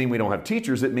 that doesn't mean we don't have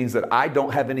teachers. It means that I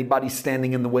don't have anybody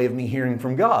standing in the way of me hearing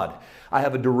from God. I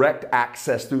have a direct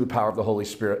access through the power of the Holy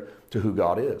Spirit to who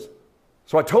God is.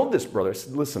 So I told this brother, I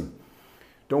said, listen,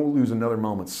 don't lose another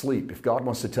moment's sleep. If God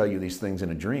wants to tell you these things in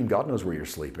a dream, God knows where you're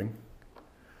sleeping.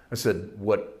 I said,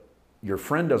 what your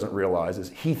friend doesn't realize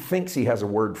is he thinks he has a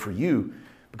word for you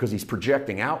because he's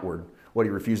projecting outward what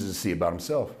he refuses to see about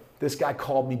himself. This guy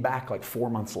called me back like 4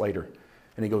 months later,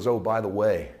 and he goes, oh, by the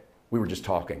way, we were just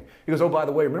talking. He goes, oh, by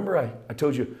the way, remember I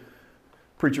told you,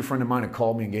 a preacher friend of mine had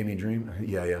called me and gave me a dream?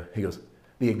 Yeah. He goes,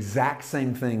 the exact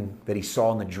same thing that he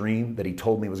saw in the dream that he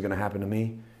told me was going to happen to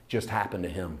me just happened to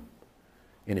him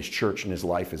in his church, in his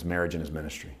life, his marriage, and his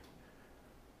ministry.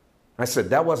 I said,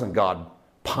 that wasn't God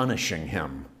punishing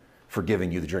him for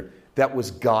giving you the dream. That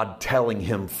was God telling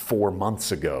him 4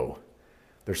 months ago,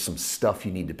 there's some stuff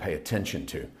you need to pay attention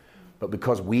to. But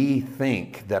because we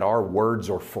think that our words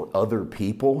are for other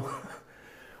people,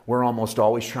 we're almost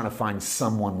always trying to find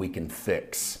someone we can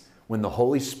fix. When the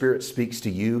Holy Spirit speaks to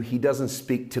you, He doesn't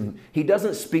speak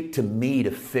to me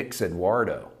to fix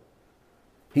Eduardo.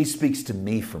 He speaks to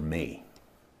me for me.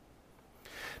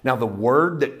 Now, the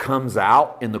word that comes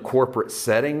out in the corporate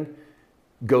setting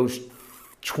goes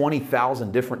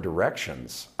 20,000 different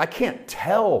directions. I can't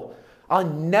tell. I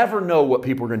never know what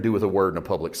people are going to do with a word in a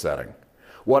public setting.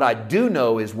 What I do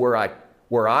know is where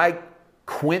I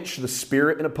quench the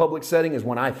Spirit in a public setting is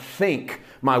when I think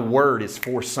my word is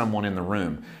for someone in the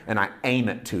room and I aim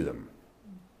it to them.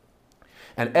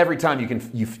 And every time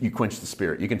you quench the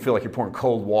Spirit, you can feel like you're pouring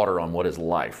cold water on what is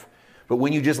life. But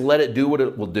when you just let it do what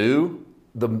it will do,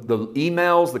 the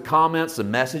emails, the comments, the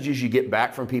messages you get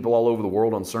back from people all over the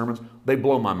world on sermons, they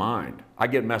blow my mind. I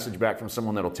get a message back from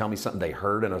someone that'll tell me something they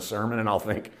heard in a sermon and I'll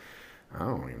think, I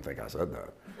don't even think I said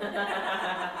that.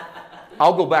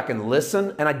 I'll go back and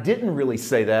listen, and I didn't really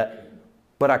say that,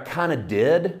 but I kind of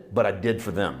did, but I did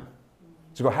for them.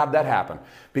 So how'd that happen?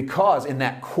 Because in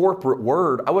that corporate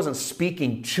word, I wasn't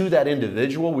speaking to that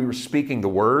individual. We were speaking the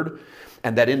word,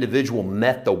 and that individual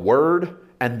met the word,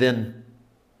 and then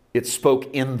it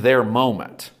spoke in their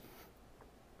moment.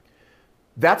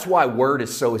 That's why word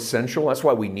is so essential. That's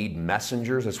why we need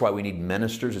messengers. That's why we need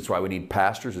ministers. That's why we need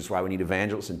pastors. That's why we need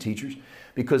evangelists and teachers.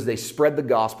 Because they spread the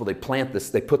gospel, they plant this,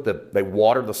 they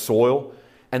water the soil,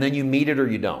 and then you meet it or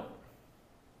you don't.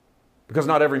 Because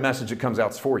not every message that comes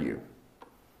out is for you.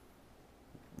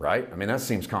 Right? I mean, that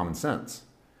seems common sense.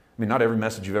 I mean, not every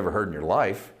message you've ever heard in your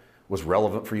life was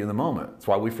relevant for you in the moment. That's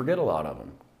why we forget a lot of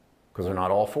them. Because they're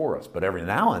not all for us. But every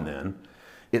now and then,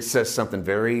 it says something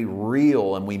very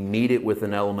real, and we meet it with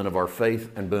an element of our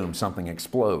faith, and boom, something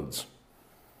explodes.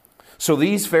 So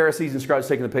these Pharisees and scribes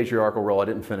taking the patriarchal role, I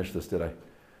didn't finish this, did I?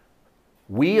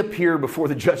 We appear before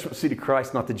the judgment seat of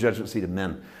Christ, not the judgment seat of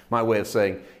men. My way of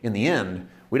saying, in the end,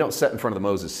 we don't sit in front of the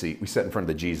Moses seat, we sit in front of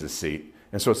the Jesus seat.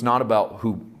 And so it's not about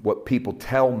what people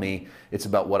tell me, it's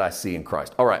about what I see in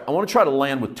Christ. All right, I want to try to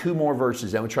land with 2 more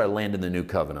verses, and we try to land in the new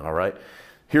covenant, all right?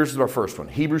 Here's our first one,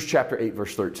 Hebrews chapter 8,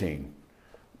 verse 13.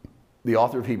 The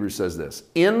author of Hebrews says this,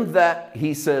 in that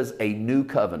he says a new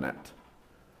covenant.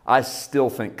 I still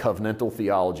think covenantal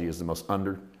theology is the most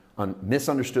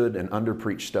misunderstood and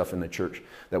underpreached stuff in the church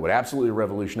that would absolutely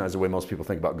revolutionize the way most people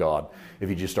think about God if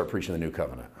you just start preaching the new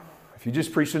covenant. If you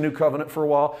just preach the new covenant for a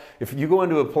while, if you go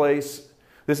into a place,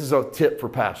 this is a tip for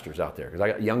pastors out there, because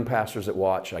I got young pastors that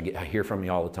watch, I hear from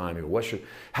you all the time, they go,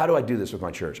 how do I do this with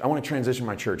my church? I want to transition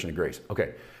my church into grace.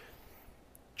 Okay,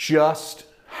 just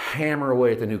hammer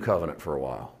away at the new covenant for a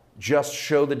while. Just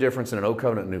show the difference in an old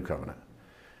covenant and new covenant.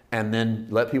 And then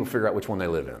let people figure out which one they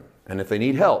live in. And if they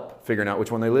need help figuring out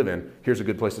which one they live in, here's a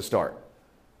good place to start.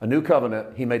 A new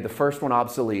covenant, he made the first one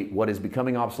obsolete. What is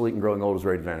becoming obsolete and growing old is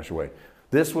ready to vanish away.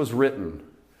 This was written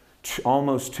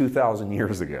almost 2,000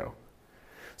 years ago.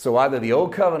 So either the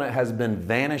old covenant has been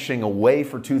vanishing away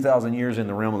for 2,000 years in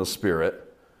the realm of the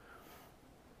Spirit,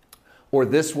 or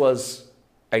this was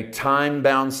a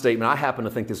time-bound statement. I happen to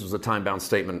think this was a time-bound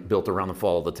statement built around the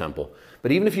fall of the temple.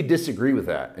 But even if you disagree with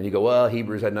that, and you go, well,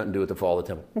 Hebrews had nothing to do with the fall of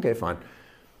the temple. Okay, fine.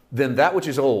 Then that which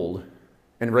is old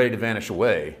and ready to vanish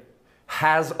away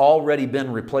has already been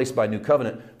replaced by new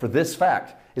covenant for this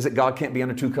fact, is that God can't be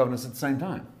under 2 covenants at the same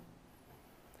time.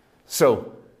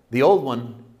 So the old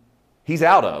one, he's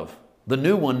out of. The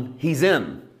new one, he's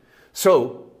in.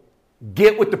 So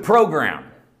get with the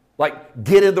program. Like,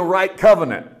 get in the right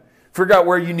covenant. Figure out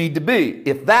where you need to be.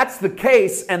 If that's the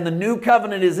case and the new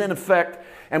covenant is in effect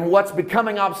and what's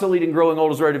becoming obsolete and growing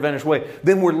old is ready to vanish away,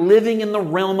 then we're living in the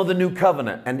realm of the new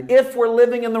covenant. And if we're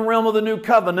living in the realm of the new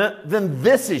covenant, then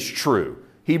this is true.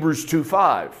 Hebrews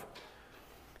 2:5.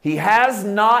 He has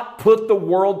not put the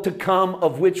world to come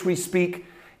of which we speak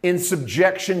in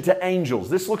subjection to angels.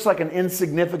 This looks like an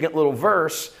insignificant little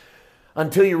verse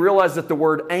until you realize that the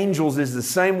word angels is the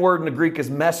same word in the Greek as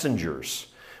messengers,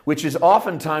 which is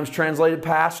oftentimes translated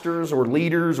pastors or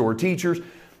leaders or teachers.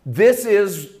 This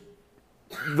is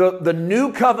the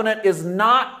new covenant is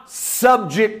not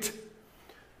subject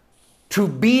to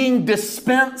being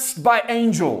dispensed by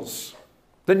angels.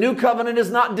 The new covenant is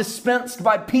not dispensed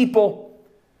by people.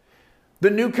 The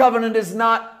new covenant is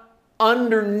not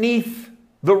underneath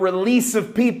the release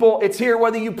of people. It's here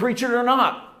whether you preach it or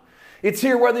not. It's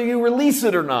here whether you release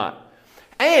it or not.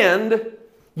 And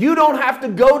you don't have to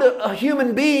go to a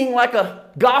human being like a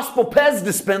gospel Pez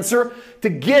dispenser to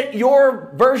get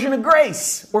your version of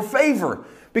grace or favor,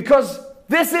 because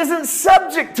this isn't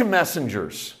subject to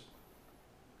messengers.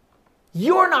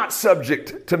 You're not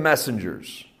subject to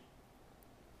messengers.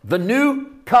 The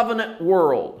new covenant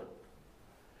world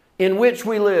in which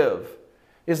we live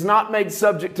is not made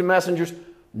subject to messengers.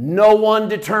 No one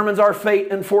determines our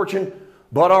fate and fortune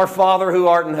but our Father who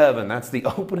art in heaven. That's the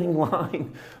opening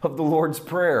line of the Lord's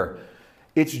Prayer.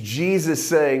 It's Jesus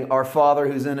saying, our Father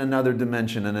who's in another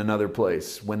dimension, in another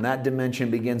place. When that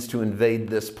dimension begins to invade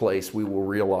this place, we will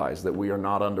realize that we are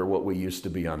not under what we used to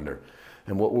be under.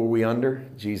 And what were we under?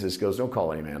 Jesus goes, don't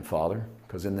call any man Father,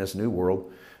 because in this new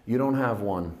world, you don't have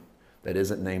one that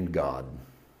isn't named God.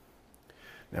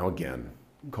 Now again,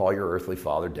 call your earthly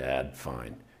father Dad,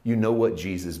 fine. You know what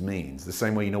Jesus means, the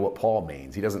same way you know what Paul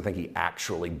means. He doesn't think he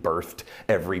actually birthed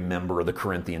every member of the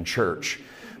Corinthian church,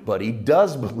 but he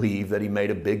does believe that he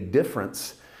made a big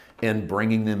difference in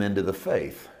bringing them into the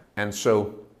faith. And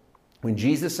so when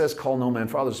Jesus says, call no man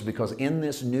father, it's because in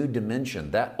this new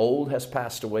dimension, that old has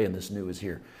passed away and this new is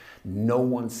here. No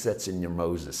one sits in your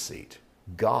Moses seat.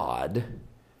 God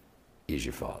is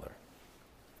your Father.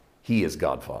 He is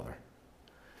Godfather.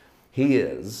 He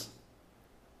is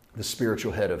the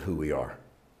spiritual head of who we are.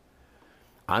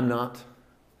 I'm not,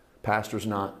 pastor's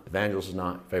not, evangelist is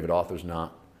not, favorite author's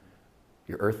not,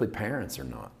 your earthly parents are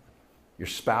not, your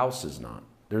spouse is not.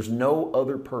 There's no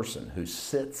other person who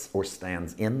sits or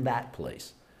stands in that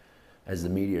place as the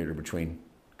mediator between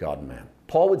God and man.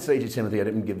 Paul would say to Timothy, I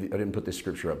didn't put this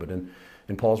scripture up, but in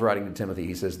Paul's writing to Timothy,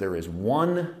 he says, there is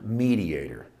one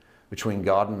mediator between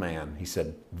God and man. He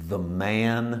said, the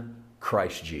man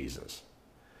Christ Jesus.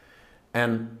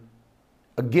 And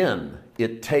again,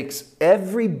 it takes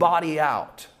everybody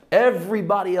else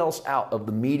out of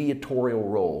the mediatorial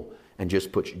role and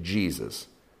just puts Jesus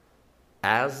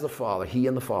as the Father, he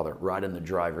and the Father, right in the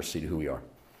driver's seat of who we are.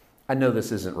 I know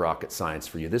this isn't rocket science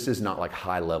for you. This is not like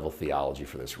high-level theology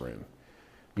for this room.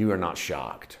 You are not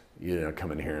shocked. You don't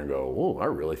come in here and go, oh, I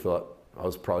really thought I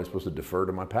was probably supposed to defer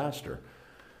to my pastor.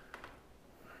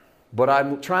 But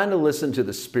I'm trying to listen to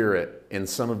the Spirit in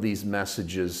some of these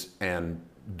messages and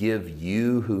give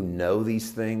you who know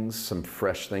these things some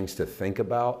fresh things to think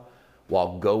about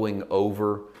while going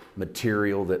over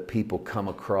material that people come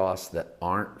across that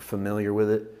aren't familiar with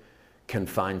it, can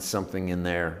find something in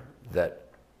there that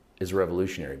is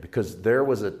revolutionary. Because there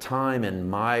was a time in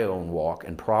my own walk,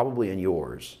 and probably in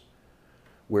yours,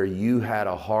 where you had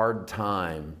a hard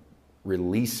time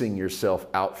releasing yourself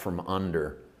out from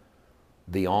under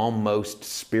the almost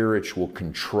spiritual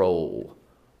control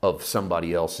of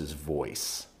somebody else's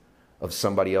voice, of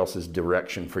somebody else's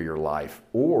direction for your life.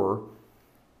 Or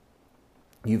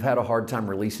you've had a hard time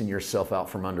releasing yourself out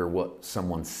from under what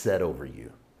someone said over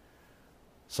you.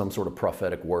 Some sort of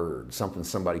prophetic word, something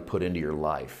somebody put into your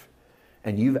life.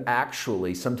 And you've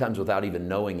actually, sometimes without even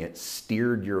knowing it,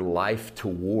 steered your life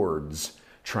towards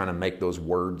trying to make those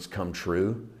words come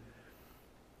true.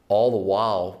 All the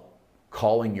while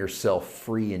calling yourself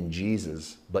free in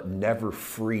Jesus, but never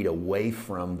freed away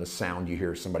from the sound you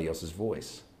hear somebody else's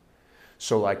voice.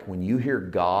 So like when you hear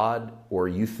God, or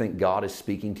you think God is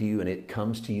speaking to you and it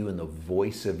comes to you in the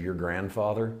voice of your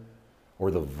grandfather,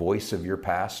 or the voice of your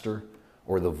pastor,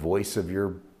 or the voice of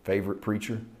your favorite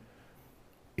preacher,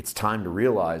 it's time to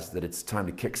realize that it's time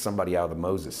to kick somebody out of the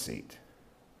Moses seat.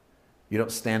 You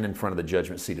don't stand in front of the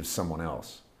judgment seat of someone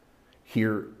else.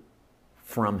 Hear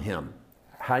from him.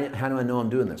 How do I know I'm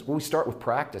doing this? Well, we start with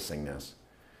practicing this.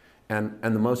 And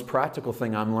the most practical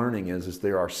thing I'm learning is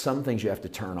there are some things you have to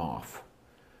turn off.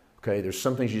 Okay, there's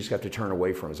some things you just have to turn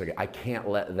away from. It's like, I can't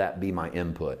let that be my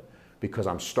input because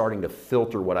I'm starting to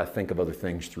filter what I think of other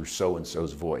things through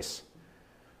so-and-so's voice.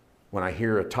 When I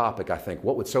hear a topic, I think,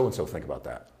 what would so-and-so think about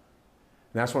that?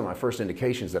 And that's one of my first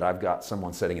indications that I've got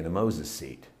someone sitting in the Moses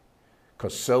seat,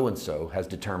 because so-and-so has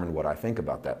determined what I think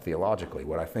about that theologically,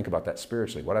 what I think about that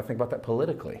spiritually, what I think about that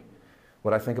politically,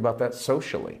 what I think about that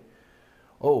socially.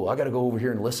 Oh, I got to go over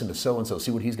here and listen to so-and-so, see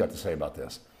what he's got to say about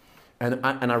this.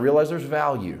 And I realize there's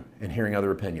value in hearing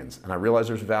other opinions. And I realize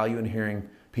there's value in hearing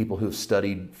people who have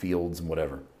studied fields and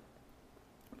whatever.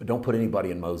 But don't put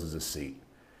anybody in Moses' seat.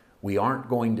 We aren't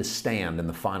going to stand in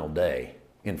the final day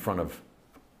in front of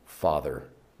Father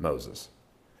Moses.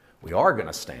 We are going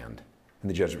to stand in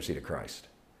the judgment seat of Christ.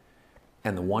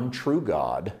 And the one true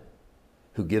God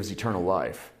who gives eternal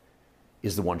life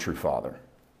is the one true Father.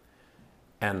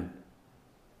 And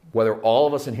whether all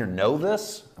of us in here know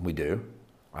this, and we do,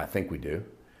 I think we do,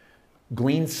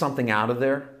 glean something out of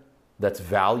there that's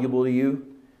valuable to you,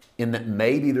 in that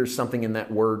maybe there's something in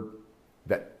that word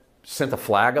that sent a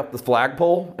flag up the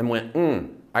flagpole and went,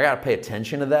 I got to pay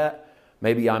attention to that.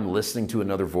 Maybe I'm listening to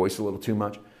another voice a little too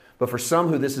much. But for some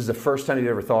who this is the first time you've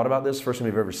ever thought about this, first time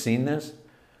you've ever seen this,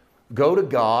 go to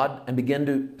God and begin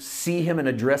to see Him and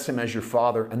address Him as your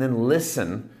Father, and then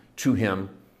listen to Him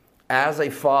as a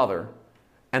Father.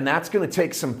 And that's going to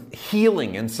take some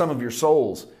healing in some of your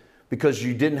souls, because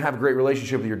you didn't have a great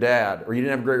relationship with your dad, or you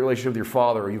didn't have a great relationship with your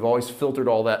father, or you've always filtered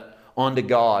all that onto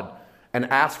God and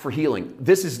asked for healing.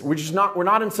 We're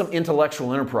not in some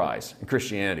intellectual enterprise in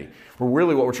Christianity, where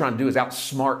really what we're trying to do is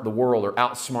outsmart the world or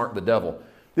outsmart the devil.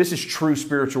 This is true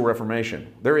spiritual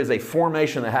reformation. There is a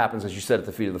formation that happens, as you said, at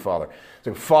the feet of the Father.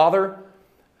 So, Father,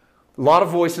 a lot of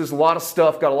voices, a lot of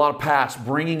stuff, got a lot of past,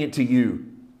 bringing it to you.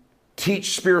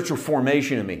 Teach spiritual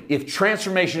formation in me. If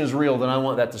transformation is real, then I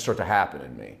want that to start to happen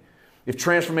in me. If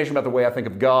transformation about the way I think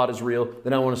of God is real,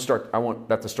 then I want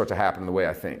that to start to happen in the way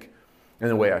I think and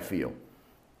the way I feel.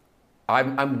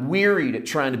 I'm wearied at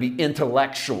trying to be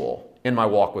intellectual in my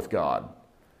walk with God.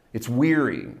 It's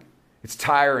wearying. It's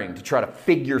tiring to try to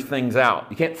figure things out.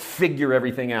 You can't figure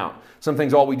everything out. Some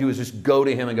things all we do is just go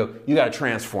to Him and go, you got to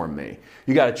transform me.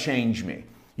 You got to change me.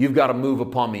 You've got to move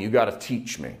upon me. You've got to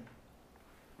teach me.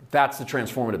 That's the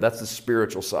transformative. That's the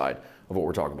spiritual side of what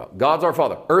we're talking about. God's our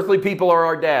Father. Earthly people are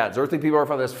our dads. Earthly people are our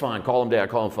father. That's fine. Call Him Dad.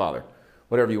 Call Him Father.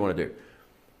 Whatever you want to do.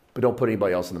 But don't put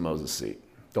anybody else in the Moses seat.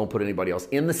 Don't put anybody else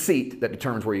in the seat that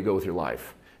determines where you go with your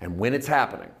life. And when it's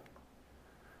happening,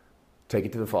 take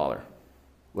it to the Father.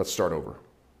 Let's start over.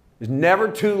 It's never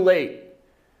too late.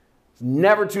 It's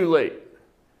never too late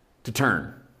to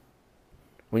turn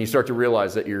when you start to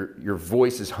realize that your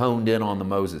voice is honed in on the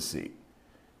Moses seat.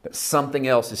 That something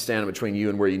else is standing between you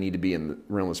and where you need to be in the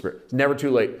realm of the Spirit. It's never too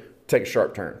late. Take a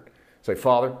sharp turn. Say,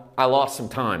 Father, I lost some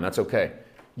time. That's okay.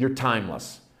 You're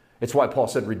timeless. It's why Paul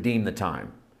said, redeem the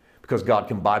time. Because God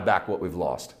can buy back what we've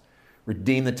lost.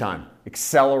 Redeem the time.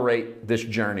 Accelerate this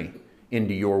journey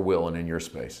into your will and in your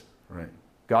space. Right?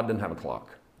 God doesn't have a clock.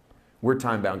 We're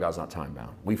time-bound. God's not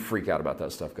time-bound. We freak out about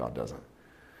that stuff. God doesn't.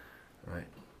 Right?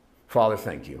 Father,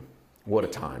 thank you. What a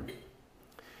time.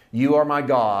 You are my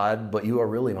God, but you are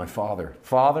really my Father.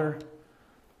 Father,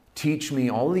 teach me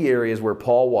all the areas where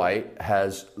Paul White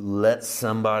has let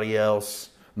somebody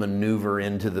else maneuver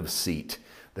into the seat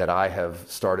that I have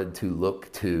started to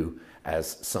look to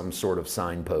as some sort of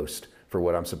signpost for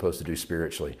what I'm supposed to do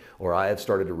spiritually. Or I have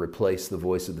started to replace the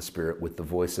voice of the Spirit with the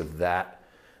voice of that,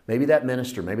 maybe that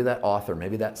minister, maybe that author,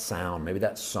 maybe that sound, maybe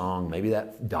that song, maybe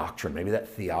that doctrine, maybe that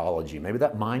theology, maybe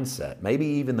that mindset, maybe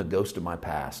even the ghost of my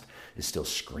past is still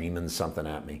screaming something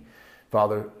at me.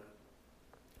 Father,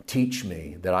 teach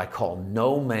me that I call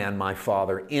no man my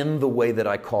Father in the way that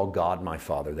I call God my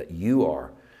Father, that you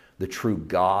are the true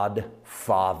God,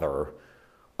 Father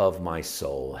of my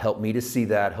soul. Help me to see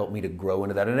that. Help me to grow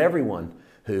into that. And everyone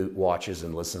who watches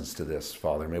and listens to this,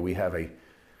 Father, may we have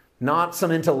not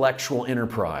some intellectual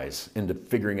enterprise into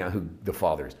figuring out who the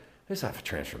Father is. Let's have a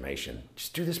transformation.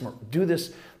 Just do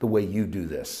this the way you do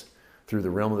this, through the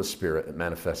realm of the Spirit that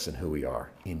manifests in who we are.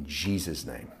 In Jesus'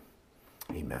 name,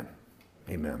 amen.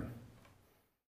 Amen.